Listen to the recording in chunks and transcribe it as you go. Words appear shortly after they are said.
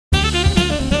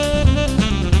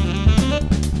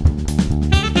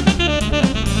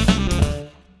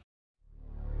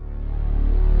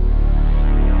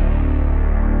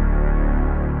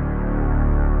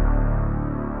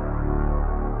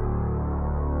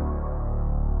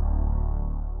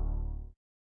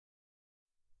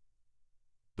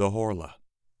The Horla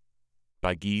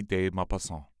by Guy de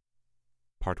Maupassant,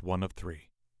 Part 1 of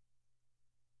 3.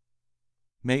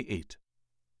 May 8.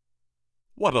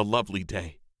 What a lovely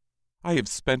day! I have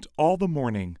spent all the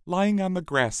morning lying on the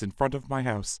grass in front of my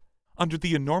house, under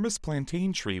the enormous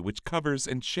plantain tree which covers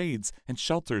and shades and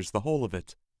shelters the whole of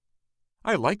it.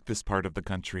 I like this part of the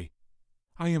country.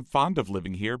 I am fond of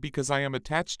living here because I am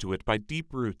attached to it by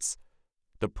deep roots,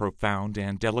 the profound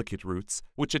and delicate roots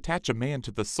which attach a man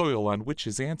to the soil on which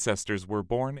his ancestors were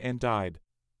born and died,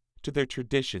 to their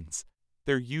traditions,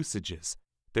 their usages,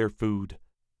 their food,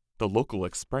 the local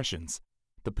expressions,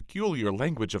 the peculiar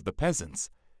language of the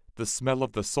peasants, the smell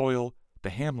of the soil,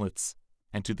 the hamlets,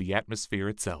 and to the atmosphere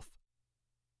itself.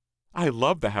 I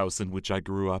love the house in which I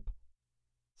grew up.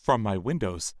 From my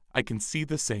windows I can see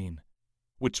the Seine,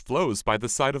 which flows by the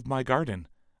side of my garden,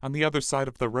 on the other side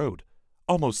of the road,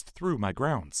 almost through my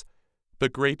grounds, the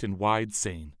great and wide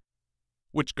Seine,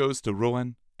 which goes to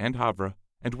Rouen and Havre,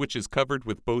 and which is covered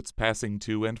with boats passing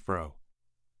to and fro.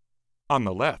 On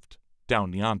the left,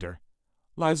 down yonder,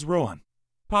 lies Rouen,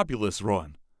 populous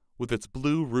Rouen, with its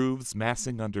blue roofs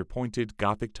massing under pointed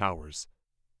Gothic towers.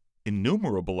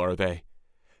 Innumerable are they,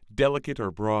 delicate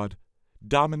or broad,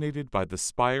 dominated by the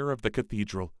spire of the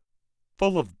cathedral,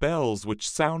 full of bells which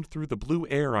sound through the blue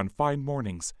air on fine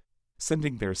mornings,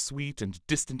 sending their sweet and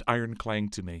distant iron clang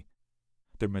to me,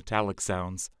 their metallic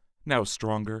sounds, now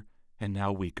stronger and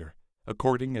now weaker,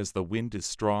 according as the wind is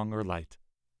strong or light.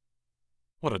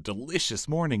 What a delicious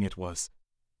morning it was!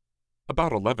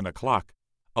 About 11 o'clock,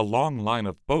 a long line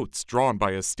of boats drawn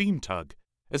by a steam tug,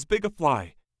 as big a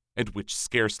fly, and which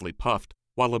scarcely puffed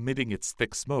while emitting its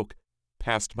thick smoke,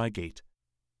 passed my gate,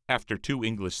 after 2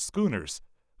 English schooners,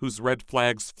 whose red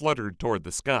flags fluttered toward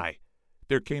the sky.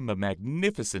 There came a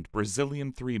magnificent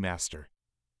Brazilian three-master.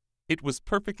 It was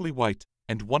perfectly white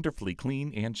and wonderfully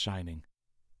clean and shining.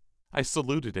 I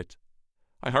saluted it.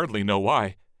 I hardly know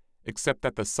why, except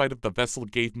that the sight of the vessel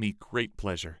gave me great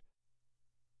pleasure.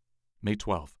 May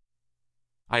 12.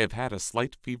 I have had a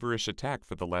slight feverish attack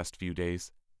for the last few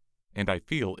days, and I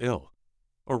feel ill,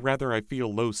 or rather I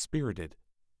feel low-spirited.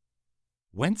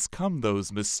 Whence come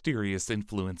those mysterious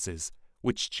influences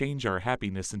which change our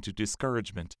happiness into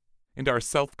discouragement, and our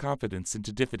self-confidence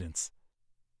into diffidence?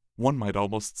 One might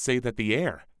almost say that the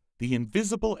air, the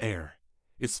invisible air,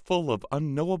 is full of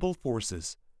unknowable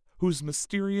forces, whose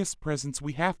mysterious presence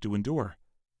we have to endure.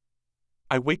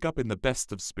 I wake up in the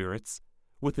best of spirits,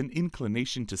 with an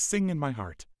inclination to sing in my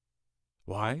heart.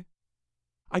 Why?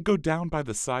 I go down by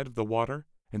the side of the water,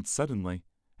 and suddenly,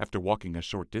 after walking a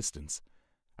short distance,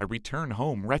 I return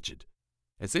home wretched,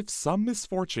 as if some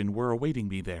misfortune were awaiting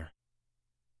me there.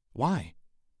 Why?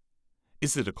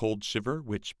 Is it a cold shiver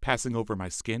which, passing over my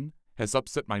skin, has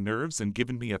upset my nerves and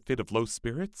given me a fit of low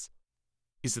spirits?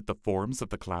 Is it the forms of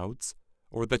the clouds,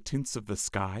 or the tints of the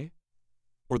sky,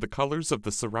 or the colors of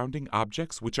the surrounding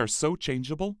objects which are so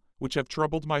changeable, which have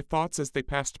troubled my thoughts as they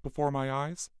passed before my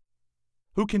eyes?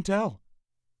 Who can tell?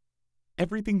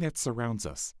 Everything that surrounds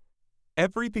us,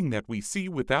 everything that we see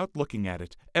without looking at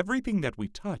it, everything that we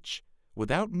touch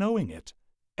without knowing it,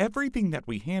 everything that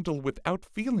we handle without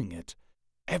feeling it,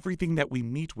 everything that we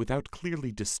meet without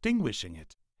clearly distinguishing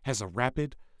it, has a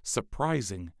rapid,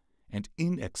 surprising, and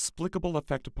inexplicable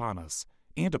effect upon us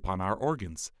and upon our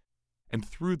organs, and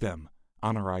through them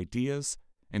on our ideas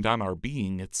and on our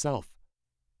being itself.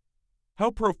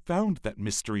 How profound that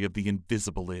mystery of the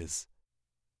invisible is!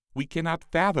 We cannot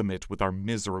fathom it with our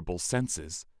miserable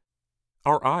senses.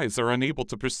 Our eyes are unable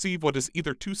to perceive what is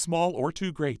either too small or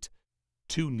too great,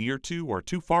 too near to or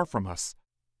too far from us.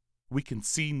 We can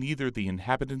see neither the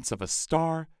inhabitants of a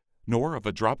star nor of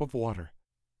a drop of water.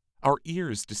 Our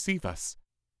ears deceive us,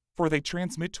 for they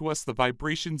transmit to us the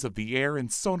vibrations of the air in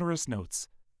sonorous notes.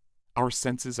 Our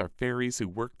senses are fairies who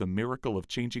work the miracle of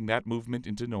changing that movement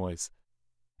into noise,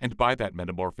 and by that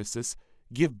metamorphosis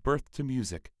give birth to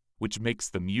music, which makes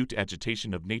the mute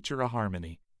agitation of nature a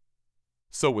harmony.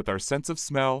 So with our sense of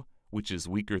smell, which is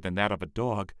weaker than that of a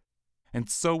dog, and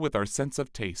so with our sense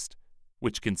of taste,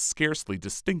 which can scarcely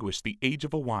distinguish the age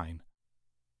of a wine.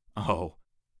 Oh,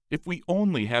 if we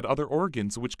only had other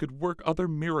organs which could work other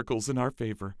miracles in our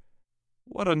favor,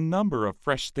 what a number of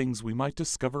fresh things we might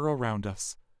discover around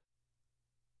us.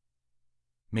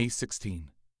 May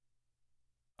 16.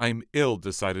 I am ill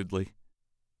decidedly.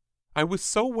 I was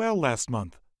so well last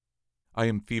month. I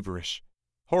am feverish,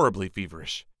 horribly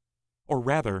feverish. Or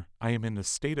rather, I am in a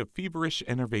state of feverish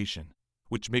enervation,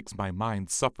 which makes my mind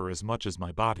suffer as much as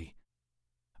my body.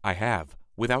 I have,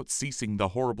 without ceasing, the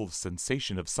horrible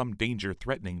sensation of some danger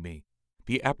threatening me,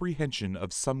 the apprehension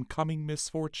of some coming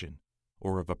misfortune,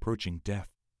 or of approaching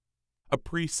death. A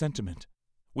presentiment,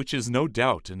 which is no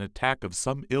doubt an attack of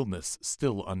some illness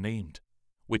still unnamed,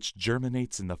 which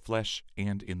germinates in the flesh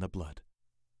and in the blood.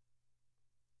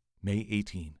 May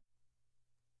 18.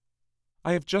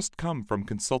 I have just come from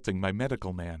consulting my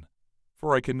medical man,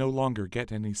 for I can no longer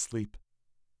get any sleep.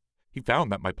 He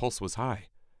found that my pulse was high,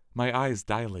 my eyes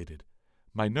dilated,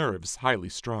 my nerves highly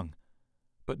strung,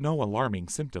 but no alarming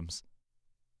symptoms.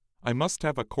 I must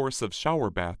have a course of shower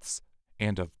baths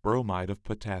and of bromide of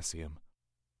potassium.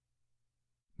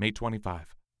 May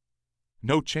 25.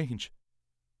 No change.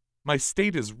 My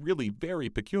state is really very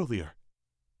peculiar.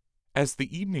 As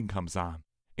the evening comes on,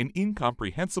 an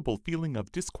incomprehensible feeling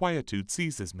of disquietude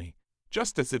seizes me,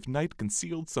 just as if night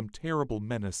concealed some terrible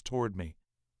menace toward me.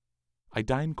 I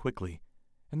dine quickly,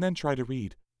 and then try to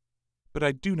read, but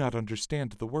I do not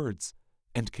understand the words,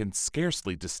 and can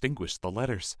scarcely distinguish the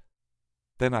letters.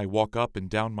 Then I walk up and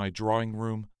down my drawing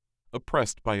room,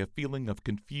 oppressed by a feeling of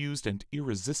confused and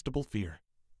irresistible fear,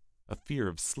 a fear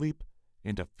of sleep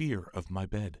and a fear of my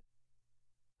bed.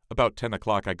 About 10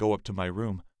 o'clock I go up to my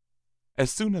room.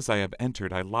 As soon as I have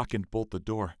entered, I lock and bolt the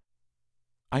door.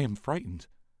 I am frightened.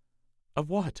 Of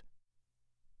what?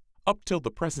 Up till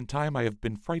the present time I have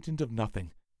been frightened of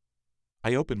nothing.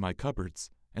 I open my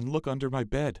cupboards and look under my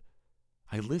bed.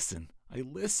 I listen.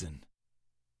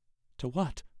 To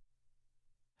what?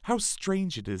 How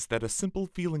strange it is that a simple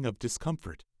feeling of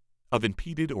discomfort, of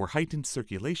impeded or heightened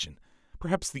circulation,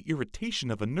 perhaps the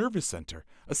irritation of a nervous center,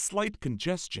 a slight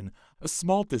congestion, a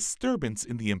small disturbance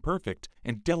in the imperfect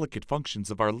and delicate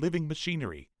functions of our living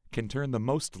machinery, can turn the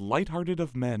most light-hearted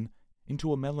of men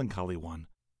into a melancholy one,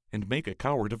 and make a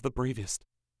coward of the bravest.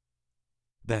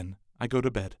 Then I go to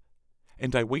bed,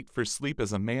 and I wait for sleep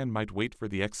as a man might wait for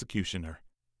the executioner.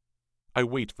 I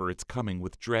wait for its coming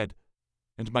with dread,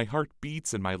 and my heart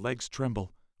beats and my legs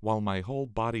tremble, while my whole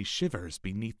body shivers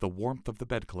beneath the warmth of the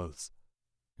bedclothes,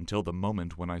 until the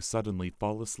moment when I suddenly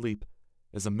fall asleep,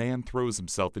 as a man throws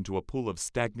himself into a pool of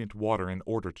stagnant water in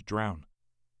order to drown.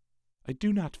 I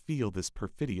do not feel this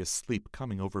perfidious sleep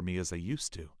coming over me as I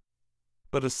used to,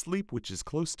 but a sleep which is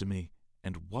close to me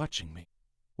and watching me,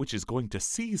 which is going to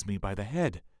seize me by the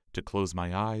head, to close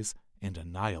my eyes and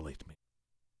annihilate me.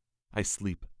 I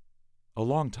sleep a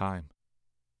long time,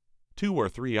 2 or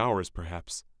 3 hours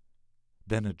perhaps.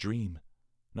 Then a dream,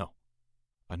 no,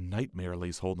 a nightmare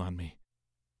lays hold on me.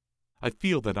 I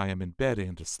feel that I am in bed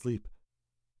and asleep.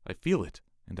 I feel it,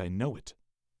 and I know it.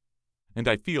 And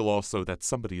I feel also that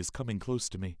somebody is coming close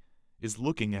to me, is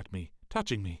looking at me,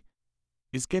 touching me,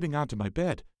 is getting onto my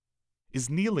bed, is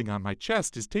kneeling on my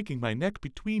chest, is taking my neck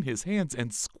between his hands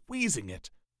and squeezing it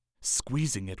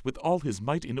with all his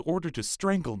might in order to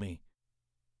strangle me.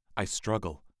 I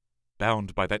struggle,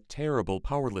 bound by that terrible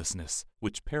powerlessness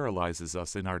which paralyzes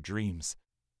us in our dreams.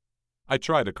 I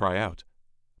try to cry out,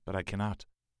 but I cannot.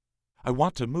 I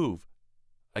want to move.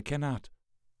 I cannot.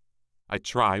 I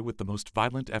try with the most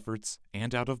violent efforts,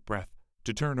 and out of breath,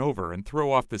 to turn over and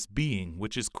throw off this being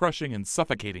which is crushing and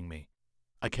suffocating me.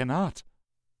 I cannot.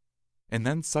 And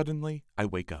then suddenly I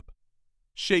wake up,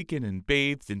 shaken and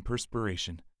bathed in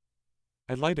perspiration.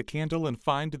 I light a candle and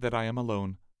find that I am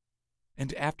alone.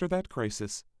 And after that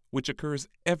crisis, which occurs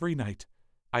every night,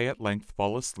 I at length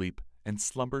fall asleep and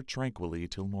slumber tranquilly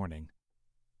till morning.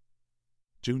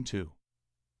 June 2.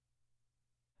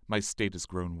 My state has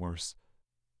grown worse.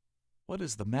 What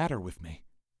is the matter with me?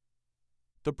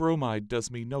 The bromide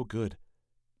does me no good,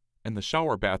 and the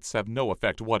shower baths have no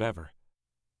effect whatever.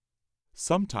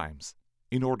 Sometimes,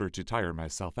 in order to tire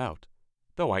myself out,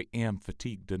 though I am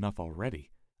fatigued enough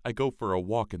already, I go for a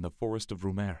walk in the forest of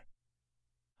Rumer.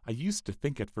 I used to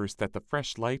think at first that the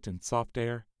fresh light and soft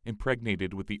air,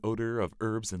 impregnated with the odor of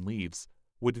herbs and leaves,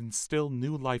 would instill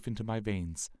new life into my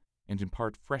veins and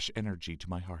impart fresh energy to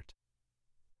my heart.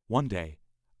 One day,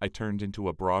 I turned into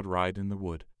a broad ride in the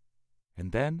wood,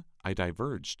 and then I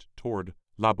diverged toward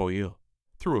La Boille,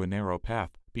 through a narrow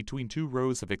path between 2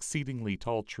 rows of exceedingly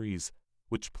tall trees,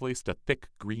 which placed a thick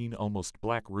green, almost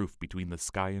black roof between the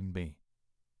sky and me.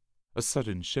 A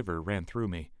sudden shiver ran through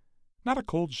me, not a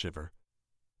cold shiver,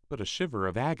 but a shiver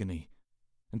of agony,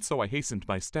 and so I hastened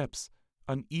my steps,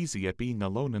 uneasy at being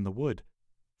alone in the wood,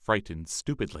 frightened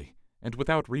stupidly, and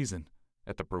without reason,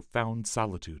 at the profound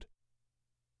solitude.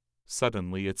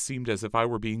 Suddenly it seemed as if I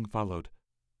were being followed,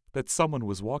 that someone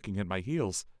was walking at my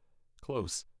heels,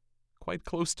 close, quite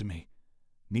close to me,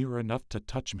 near enough to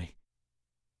touch me.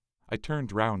 I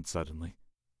turned round suddenly,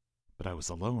 but I was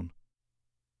alone.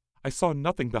 I saw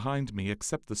nothing behind me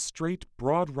except the straight,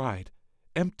 broad ride,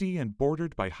 empty and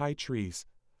bordered by high trees,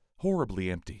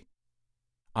 horribly empty.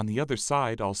 On the other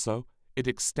side, also, it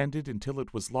extended until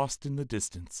it was lost in the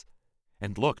distance,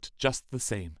 and looked just the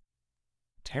same.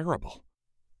 Terrible!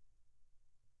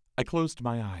 I closed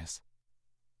my eyes.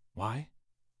 Why?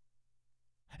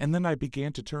 And then I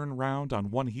began to turn round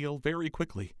on one heel very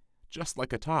quickly, just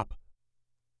like a top.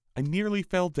 I nearly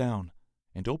fell down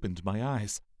and opened my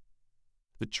eyes.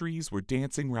 The trees were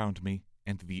dancing round me,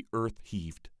 and the earth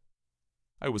heaved.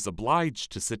 I was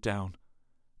obliged to sit down.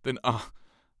 Then, I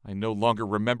no longer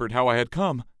remembered how I had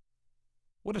come.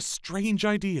 What a strange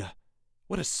idea!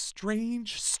 What a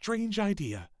strange, strange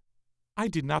idea! I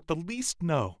did not the least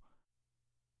know.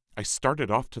 I started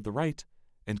off to the right,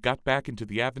 and got back into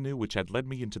the avenue which had led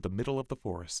me into the middle of the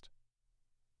forest.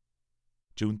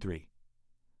 June 3.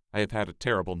 I have had a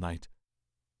terrible night.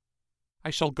 I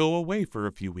shall go away for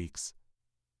a few weeks,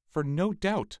 for no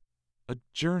doubt a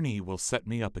journey will set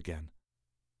me up again.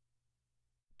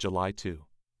 July 2.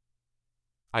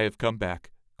 I have come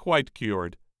back, quite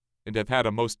cured, and have had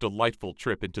a most delightful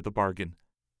trip into the bargain.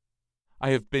 I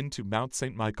have been to Mount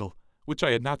St. Michael, which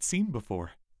I had not seen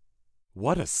before.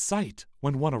 What a sight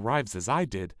when one arrives as I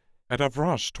did at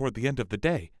Avranches toward the end of the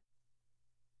day!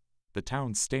 The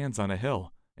town stands on a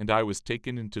hill, and I was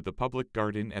taken into the public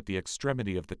garden at the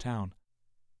extremity of the town.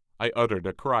 I uttered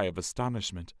a cry of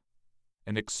astonishment.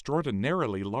 An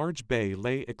extraordinarily large bay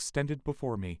lay extended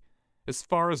before me, as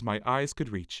far as my eyes could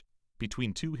reach,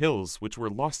 between two hills which were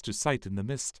lost to sight in the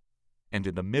mist, and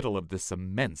in the middle of this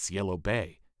immense yellow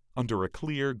bay, under a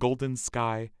clear golden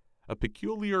sky, a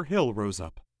peculiar hill rose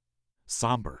up,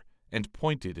 somber and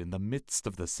pointed in the midst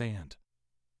of the sand.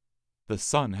 The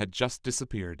sun had just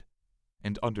disappeared,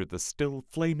 and under the still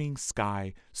flaming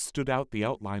sky stood out the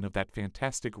outline of that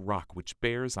fantastic rock which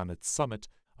bears on its summit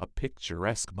a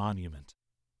picturesque monument.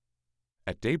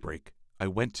 At daybreak, I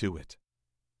went to it.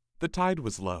 The tide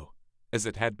was low, as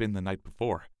it had been the night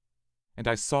before, and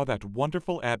I saw that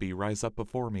wonderful abbey rise up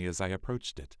before me as I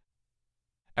approached it.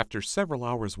 After several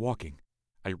hours' walking,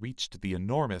 I reached the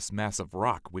enormous mass of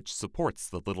rock which supports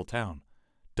the little town,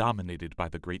 dominated by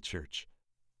the great church.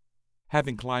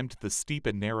 Having climbed the steep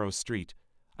and narrow street,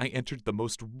 I entered the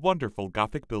most wonderful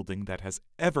Gothic building that has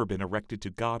ever been erected to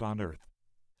God on earth,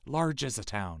 large as a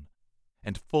town,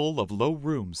 and full of low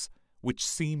rooms which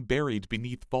seem buried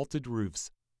beneath vaulted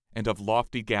roofs, and of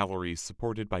lofty galleries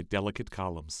supported by delicate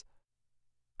columns.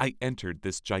 I entered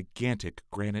this gigantic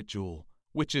granite jewel,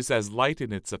 which is as light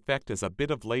in its effect as a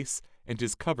bit of lace and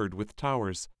is covered with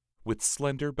towers, with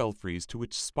slender belfries to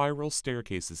which spiral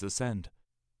staircases ascend.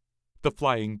 The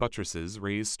flying buttresses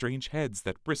raise strange heads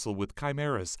that bristle with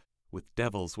chimeras, with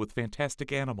devils, with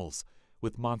fantastic animals,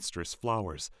 with monstrous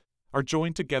flowers, are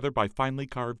joined together by finely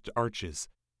carved arches,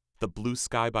 the blue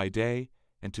sky by day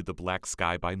and to the black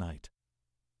sky by night.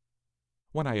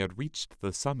 When I had reached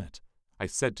the summit, I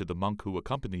said to the monk who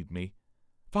accompanied me,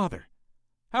 "Father,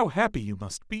 how happy you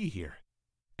must be here!"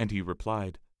 And he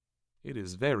replied, "It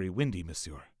is very windy,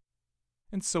 monsieur."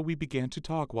 And so we began to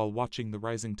talk while watching the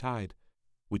rising tide,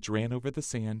 which ran over the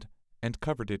sand and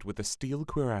covered it with a steel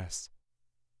cuirass.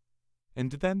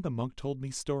 And then the monk told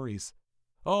me stories,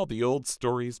 all the old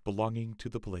stories belonging to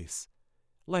the place.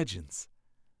 Legends,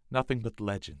 nothing but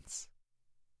legends.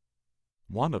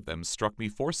 One of them struck me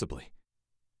forcibly.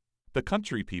 The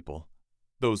country people,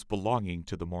 those belonging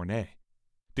to the Mornay,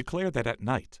 declare that at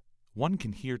night one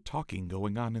can hear talking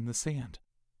going on in the sand,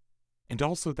 and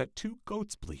also that two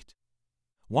goats bleat,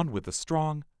 one with a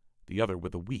strong, the other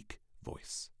with a weak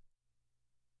voice.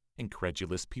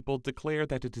 Incredulous people declare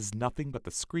that it is nothing but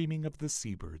the screaming of the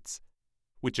seabirds,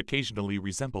 which occasionally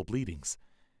resemble bleatings,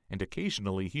 and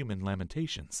occasionally human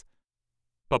lamentations.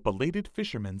 But belated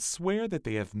fishermen swear that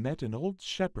they have met an old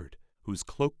shepherd whose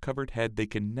cloak-covered head they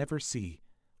can never see,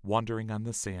 wandering on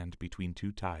the sand between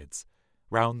two tides,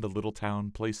 round the little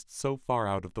town placed so far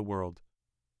out of the world.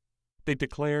 They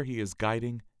declare he is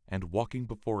guiding and walking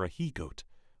before a he-goat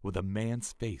with a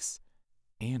man's face,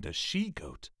 and a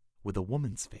she-goat with a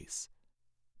woman's face,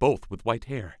 both with white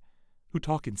hair, who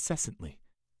talk incessantly,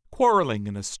 quarreling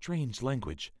in a strange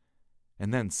language,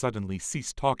 and then suddenly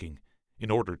cease talking in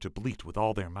order to bleat with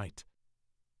all their might.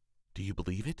 "Do you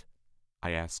believe it?"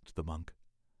 I asked the monk.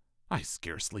 "I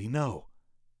scarcely know,"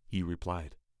 he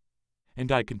replied.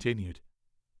 And I continued,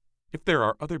 "If there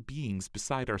are other beings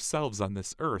beside ourselves on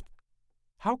this earth,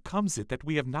 how comes it that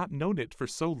we have not known it for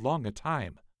so long a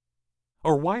time?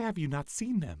 Or why have you not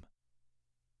seen them?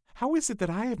 How is it that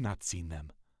I have not seen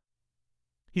them?"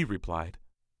 He replied,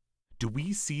 "Do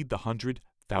we see the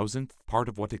 100,000th part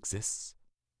of what exists?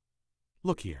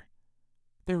 Look here.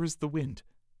 There is the wind,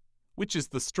 which is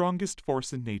the strongest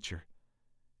force in nature.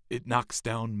 It knocks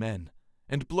down men,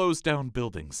 and blows down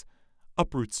buildings,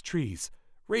 uproots trees,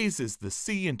 raises the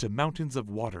sea into mountains of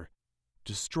water,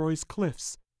 destroys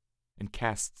cliffs, and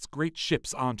casts great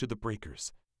ships onto the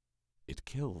breakers. It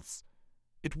kills,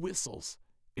 It whistles,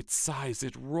 it sighs,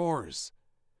 it roars.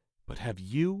 But have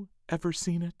you ever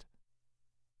seen it?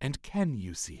 And can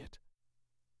you see it?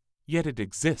 Yet it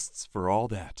exists for all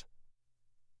that.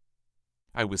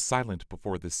 I was silent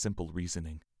before this simple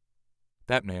reasoning.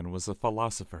 That man was a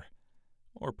philosopher,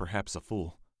 or perhaps a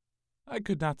fool. I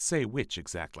could not say which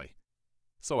exactly,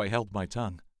 so I held my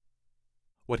tongue.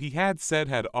 What he had said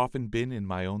had often been in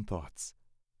my own thoughts.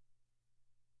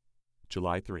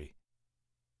 July 3.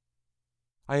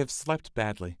 I have slept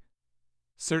badly.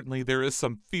 Certainly there is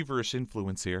some feverish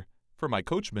influence here, for my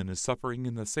coachman is suffering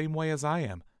in the same way as I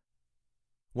am.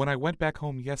 When I went back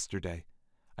home yesterday,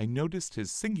 I noticed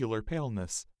his singular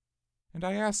paleness, and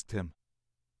I asked him,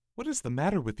 "What is the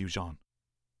matter with you, Jean?"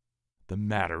 "The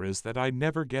matter is that I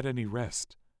never get any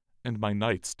rest, and my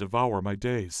nights devour my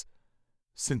days.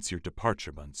 Since your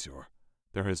departure, monsieur,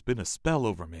 there has been a spell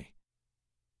over me.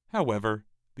 However,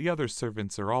 the other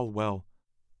servants are all well,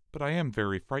 but I am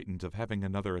very frightened of having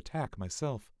another attack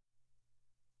myself."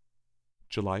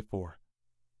 July 4.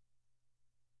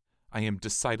 I am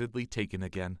decidedly taken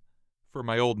again, for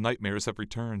my old nightmares have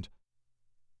returned.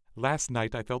 Last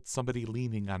night I felt somebody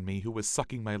leaning on me who was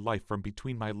sucking my life from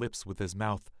between my lips with his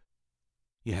mouth.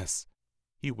 Yes,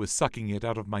 he was sucking it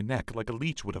out of my neck like a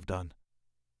leech would have done.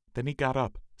 Then he got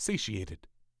up, satiated,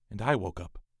 and I woke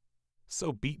up,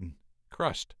 so beaten,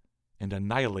 crushed, and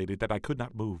annihilated that I could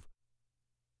not move.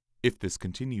 If this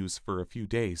continues for a few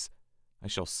days, I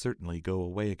shall certainly go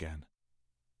away again.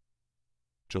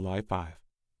 July 5.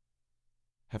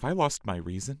 Have I lost my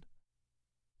reason?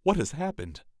 What has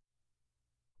happened?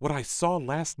 What I saw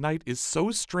last night is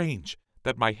so strange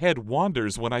that my head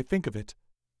wanders when I think of it.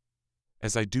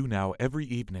 As I do now every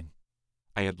evening,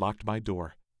 I had locked my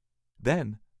door.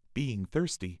 Then, being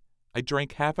thirsty, I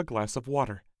drank half a glass of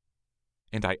water,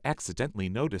 and I accidentally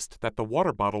noticed that the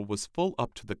water bottle was full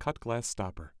up to the cut glass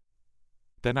stopper.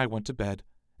 Then I went to bed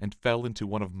and fell into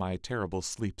one of my terrible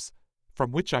sleeps,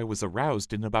 from which I was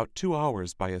aroused in about 2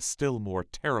 hours by a still more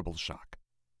terrible shock.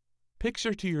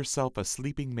 Picture to yourself a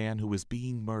sleeping man who is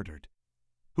being murdered,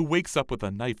 who wakes up with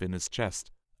a knife in his chest,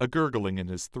 a gurgling in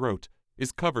his throat,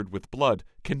 is covered with blood,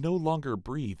 can no longer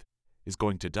breathe, is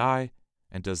going to die,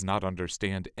 and does not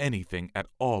understand anything at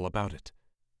all about it.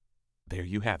 There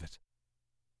you have it.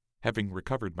 Having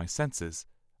recovered my senses,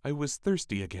 I was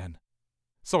thirsty again.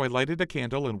 So I lighted a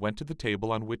candle and went to the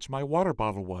table on which my water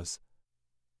bottle was.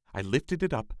 I lifted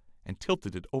it up and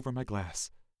tilted it over my glass.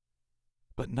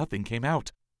 But nothing came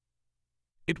out.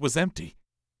 It was empty.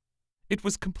 It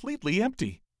was completely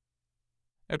empty.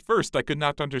 At first I could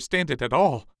not understand it at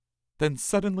all. Then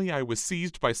suddenly I was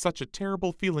seized by such a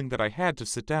terrible feeling that I had to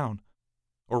sit down,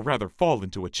 or rather fall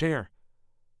into a chair.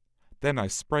 Then I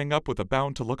sprang up with a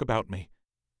bound to look about me.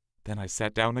 Then I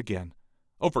sat down again,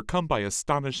 overcome by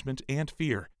astonishment and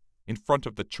fear, in front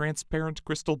of the transparent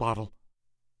crystal bottle.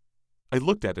 I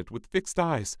looked at it with fixed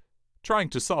eyes, trying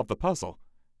to solve the puzzle,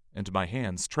 and my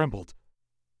hands trembled.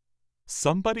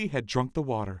 Somebody had drunk the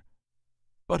water.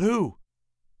 But who?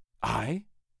 I?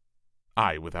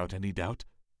 I, without any doubt.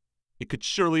 It could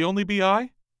surely only be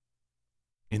I?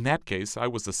 In that case, I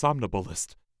was a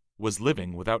somnambulist, was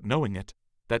living without knowing it,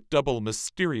 that double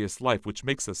mysterious life which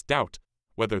makes us doubt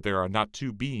whether there are not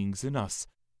two beings in us,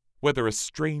 whether a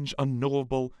strange,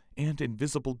 unknowable, and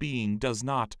invisible being does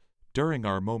not, during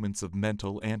our moments of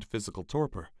mental and physical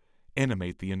torpor,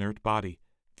 animate the inert body,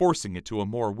 forcing it to a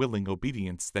more willing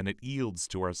obedience than it yields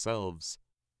to ourselves.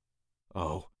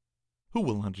 Oh, who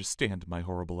will understand my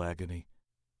horrible agony?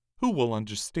 Who will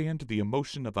understand the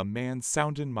emotion of a man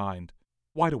sound in mind,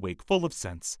 wide awake, full of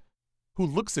sense, who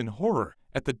looks in horror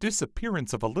at the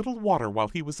disappearance of a little water while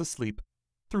he was asleep,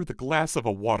 through the glass of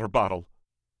a water bottle?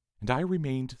 And I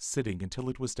remained sitting until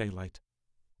it was daylight,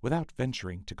 without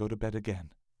venturing to go to bed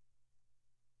again.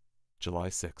 July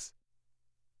 6.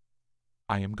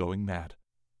 I am going mad.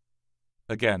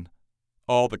 Again,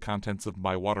 all the contents of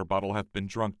my water bottle have been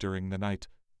drunk during the night.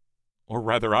 Or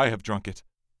rather, I have drunk it.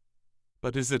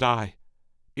 But is it I?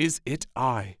 Is it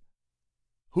I?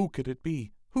 Who could it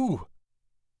be? Who?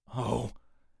 Oh,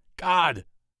 God!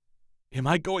 Am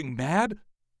I going mad?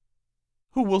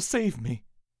 Who will save me?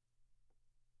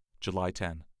 July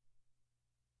 10.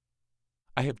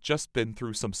 I have just been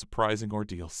through some surprising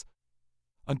ordeals.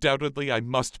 Undoubtedly, I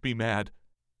must be mad.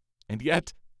 And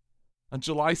yet, on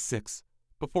July 6,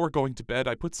 before going to bed,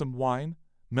 I put some wine,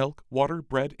 milk, water,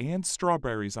 bread, and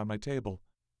strawberries on my table.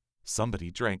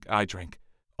 Somebody drank, I drank,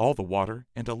 all the water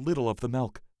and a little of the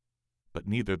milk. But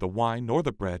neither the wine nor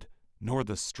the bread nor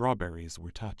the strawberries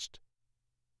were touched.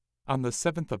 On the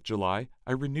 7th of July,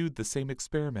 I renewed the same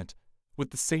experiment,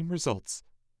 with the same results,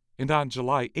 and on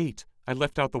July 8, I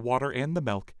left out the water and the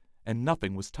milk, and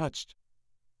nothing was touched.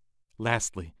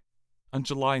 Lastly, on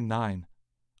July 9,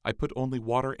 I put only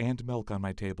water and milk on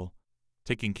my table,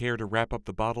 taking care to wrap up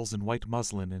the bottles in white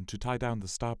muslin and to tie down the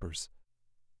stoppers.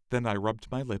 Then I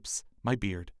rubbed my lips, my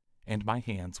beard, and my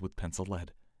hands with pencil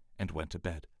lead, and went to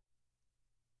bed.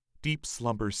 Deep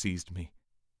slumber seized me,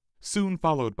 soon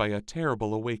followed by a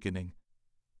terrible awakening.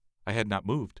 I had not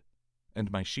moved,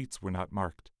 and my sheets were not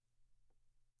marked.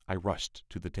 I rushed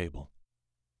to the table.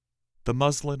 The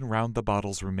muslin round the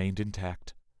bottles remained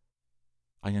intact.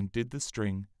 I undid the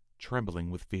string, trembling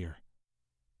with fear.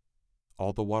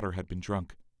 All the water had been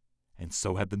drunk, and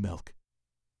so had the milk.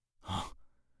 Oh,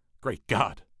 great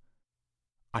God!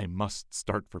 I must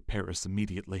start for Paris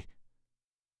immediately.